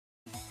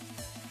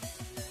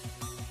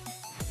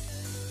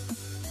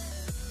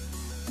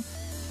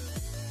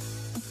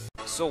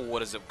So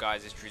what is up,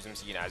 guys? It's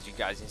Drewsmc, and as you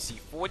guys can see,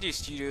 4J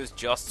Studios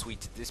just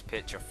tweeted this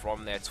picture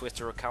from their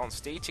Twitter account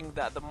stating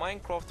that the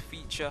Minecraft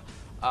feature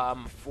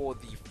for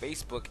the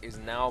Facebook is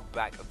now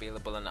back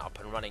available and up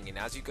and running. And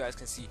as you guys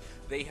can see,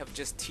 they have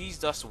just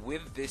teased us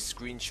with this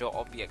screenshot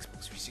of the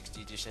Xbox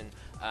 360 edition,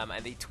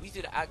 and they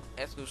tweeted at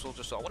Echo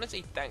Soldier. So I want to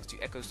say thanks to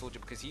Echo Soldier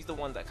because he's the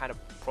one that kind of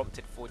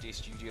prompted 4J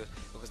Studios,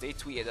 because they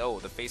tweeted, oh,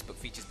 the Facebook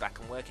feature's back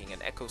and working,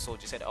 and Echo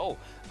Soldier said, oh,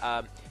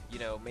 you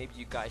know, maybe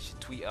you guys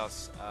should tweet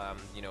us,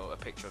 you know, a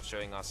picture of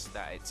showing us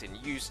that it's in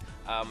use.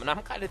 And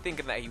I'm kind of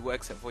thinking that he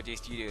works at 4J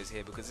Studios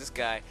here, because this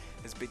guy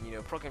has been, you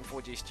know, progging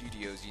 4J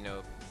Studios, you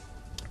know,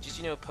 just,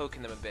 you know,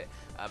 poking them a bit.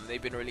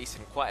 They've been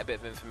releasing quite a bit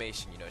of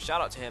information, you know, shout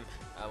out to him,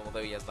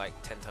 although he has like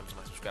 10 times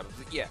my subscribers.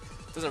 But yeah,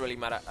 doesn't really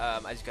matter.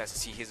 As you guys can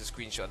see, here's a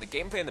screenshot. The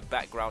gameplay in the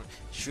background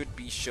should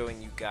be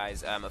showing you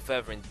guys a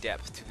further in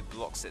depth to the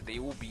blocks that they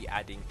will be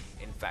adding,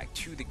 in fact,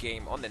 to the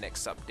game on the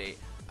next update.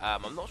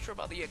 I'm not sure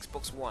about the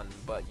Xbox One,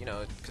 but you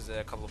know, because there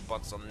are a couple of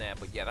bugs on there.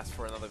 But yeah, that's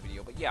for another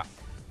video. But yeah,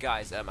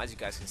 guys, as you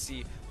guys can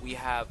see, we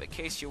have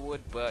acacia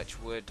wood,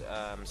 birch wood,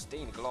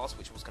 stained glass,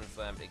 which was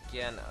confirmed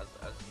again,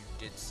 as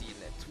you did see in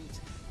their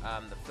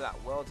tweet. The flat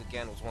world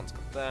again was once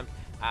confirmed,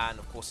 and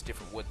of course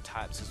different wood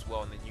types as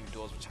well, and the new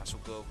doors, which I shall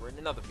go over in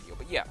another video.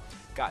 But yeah,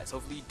 guys,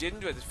 hopefully you did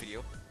enjoy this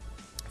video.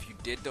 If you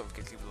did, don't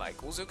forget to leave a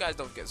like. Also, guys,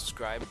 don't forget to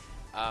subscribe.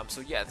 So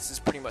yeah, this is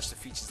pretty much the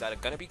features that are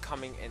going to be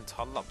coming in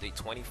Title Update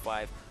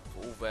 25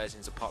 for all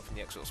versions apart from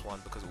the Xbox One,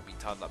 because it will be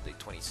Title Update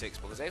 26,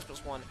 because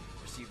Xbox One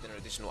received an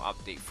additional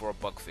update for a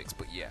bug fix.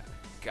 But yeah,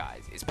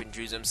 guys, it's been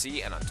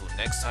Drewsmc, and until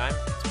next time,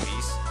 it's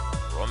peace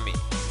from me.